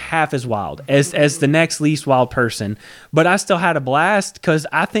wasn't even half as wild as the next least wild person, but I still had a blast because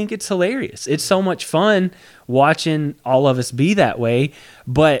I think it's hilarious. It's so much fun watching all of us be that way.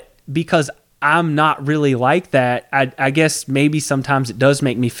 But because I'm not really like that, I guess maybe sometimes it does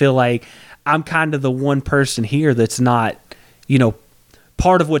make me feel like I'm kind of the one person here that's not, you know,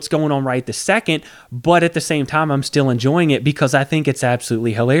 part of what's going on right this second, but at the same time, I'm still enjoying it because I think it's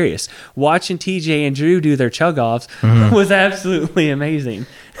absolutely hilarious. Watching TJ and Drew do their chug-offs was absolutely amazing.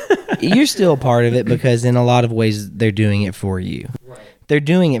 You're still part of it because in a lot of ways, they're doing it for you. Right. They're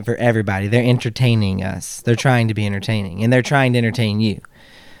doing it for everybody. They're entertaining us. They're trying to be entertaining, and they're trying to entertain you.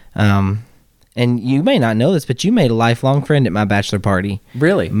 And you may not know this, but you made a lifelong friend at my bachelor party.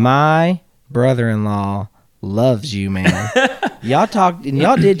 Really? My brother-in-law loves you, man. Y'all talked, and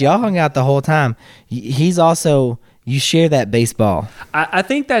y'all hung out the whole time. He's also, you share that baseball. I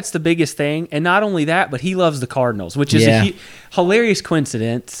think that's the biggest thing. And not only that, but he loves the Cardinals, which is a hilarious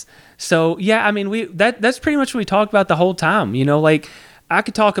coincidence. So, yeah, I mean, that's pretty much what we talked about the whole time. You know, like, I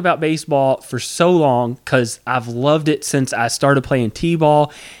could talk about baseball for so long because I've loved it since I started playing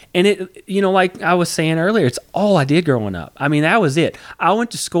T-ball. And it, you know, like I was saying earlier, it's all I did growing up. I mean, that was it. I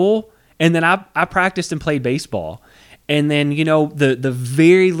went to school, and then I practiced and played baseball. And then, you know, the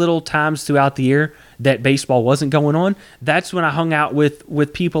very little times throughout the year that baseball wasn't going on, that's when I hung out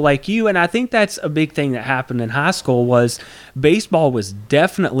with people like you. And I think that's a big thing that happened in high school was baseball was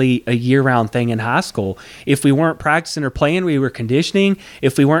definitely a year-round thing in high school. If we weren't practicing or playing, we were conditioning.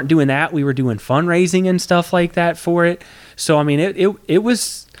 If we weren't doing that, we were doing fundraising and stuff like that for it. So, I mean, it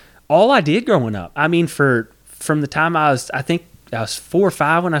was all I did growing up. I mean, from the time I think I was 4 or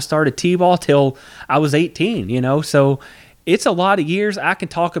 5 when I started T-ball till I was 18, you know, so it's a lot of years. I can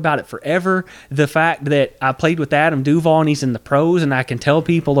talk about it forever. The fact that I played with Adam Duvall and he's in the pros and I can tell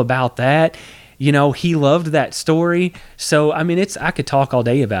people about that. You know, he loved that story. So, I mean, I could talk all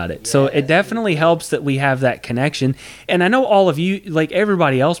day about it. Yeah, so it definitely helps that we have that connection. And I know all of you, like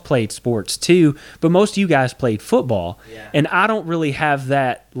everybody else played sports too, but most of you guys played football. Yeah. And I don't really have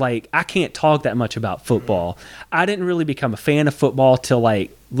that, like, I can't talk that much about football. I didn't really become a fan of football till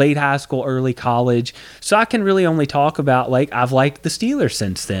like late high school, early college. So I can really only talk about, like, I've liked the Steelers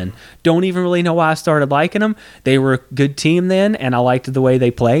since then. Don't even really know why I started liking them. They were a good team then, and I liked the way they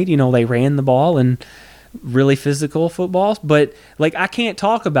played. You know, they ran the ball and really physical football. But, like, I can't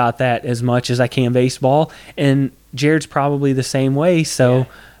talk about that as much as I can baseball. And Jared's probably the same way. So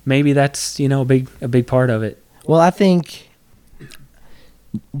maybe that's, you know, a big part of it. Well, I think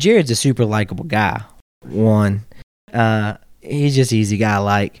Jared's a super likable guy. One. He's just easy guy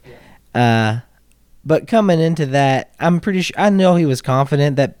like. But coming into that, I'm pretty sure, I know he was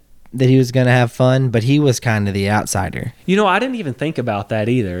confident that he was going to have fun, but he was kind of the outsider. You know, I didn't even think about that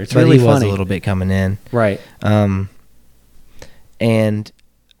either. It's but really he funny. Was a little bit coming in. Right. And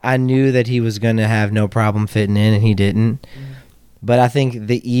I knew that he was going to have no problem fitting in, and he didn't. But I think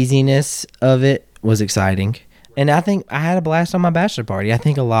the easiness of it was exciting. And I think I had a blast on my bachelor party. I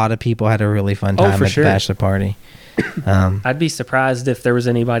think a lot of people had a really fun time at the bachelor party. I'd be surprised if there was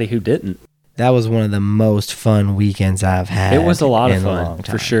anybody who didn't. That was one of the most fun weekends I've had. It was a lot of fun,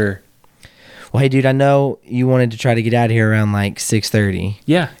 for sure. Well, hey, dude, I know you wanted to try to get out of here around like 6:30.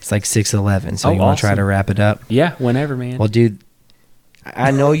 Yeah. It's like 6:11, so you want to try to wrap it up? Yeah, whenever, man. Well, dude,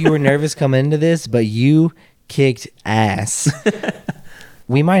 I know you were nervous coming into this, but you kicked ass.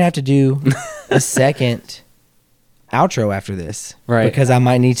 We might have to do a second outro after this, right? Because I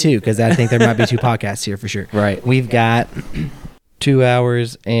might need to, because I think there might be 2 podcasts here for sure. Right. We've got 2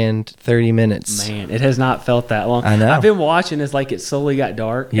 hours and 30 minutes. Man, it has not felt that long. I know. I've been watching as like it slowly got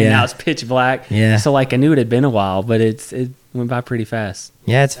dark, and now it's pitch black. Yeah. So like I knew it had been a while, but it went by pretty fast.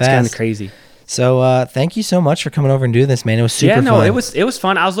 Yeah, it's fast. It's kind of crazy. So thank you so much for coming over and doing this, man. It was super fun. Yeah, no, it was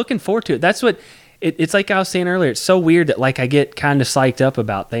fun. I was looking forward to it. That's what. It's like I was saying earlier, it's so weird that like I get kind of psyched up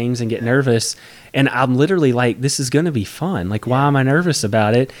about things and get nervous, and I'm literally like, this is going to be fun. Like, why am I nervous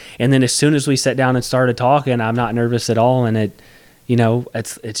about it? And then as soon as we sat down and started talking, I'm not nervous at all, and it, you know,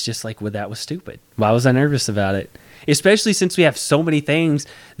 it's just like, well, that was stupid. Why was I nervous about it? Especially since we have so many things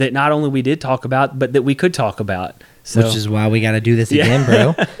that not only we did talk about, but that we could talk about. So, which is why we got to do this again,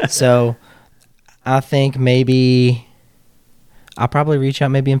 bro. So I think maybe I'll probably reach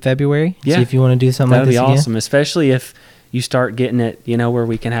out maybe in February. Yeah. See if you want to do something like this again. That would be awesome, especially if you start getting it, you know, where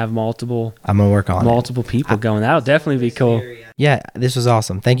we can have multiple. I'm going to work on multiple people going. That'll definitely be cool. Yeah, this was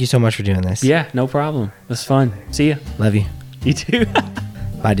awesome. Thank you so much for doing this. Yeah, no problem. It was fun. See ya. Love you. You too.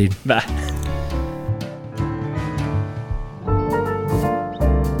 Bye, dude. Bye.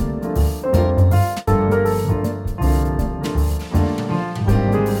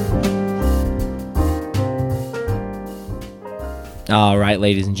 All right,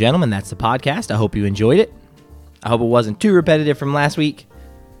 ladies and gentlemen, that's the podcast. I hope you enjoyed it. I hope it wasn't too repetitive from last week.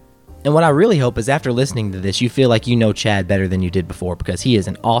 And what I really hope is after listening to this, you feel like you know Chad better than you did before, because he is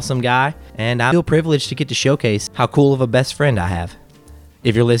an awesome guy, and I feel privileged to get to showcase how cool of a best friend I have.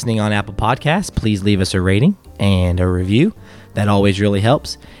 If you're listening on Apple Podcasts, please leave us a rating and a review. That always really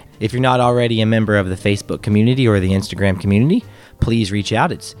helps. If you're not already a member of the Facebook community or the Instagram community, please reach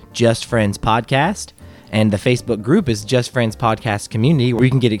out. It's Just Friends Podcast. And the Facebook group is Just Friends Podcast Community, where you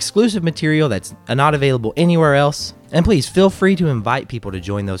can get exclusive material that's not available anywhere else. And please feel free to invite people to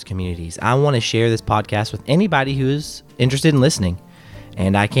join those communities. I want to share this podcast with anybody who is interested in listening.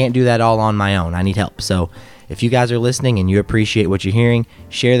 And I can't do that all on my own. I need help. So if you guys are listening and you appreciate what you're hearing,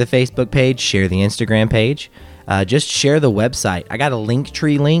 share the Facebook page, share the Instagram page. Just share the website. I got a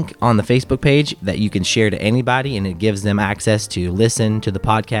Linktree link on the Facebook page that you can share to anybody, and it gives them access to listen to the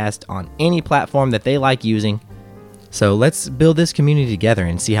podcast on any platform that they like using. So let's build this community together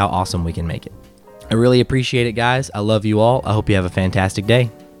and see how awesome we can make it. I really appreciate it, guys. I love you all. I hope you have a fantastic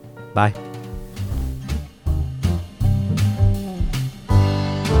day. Bye.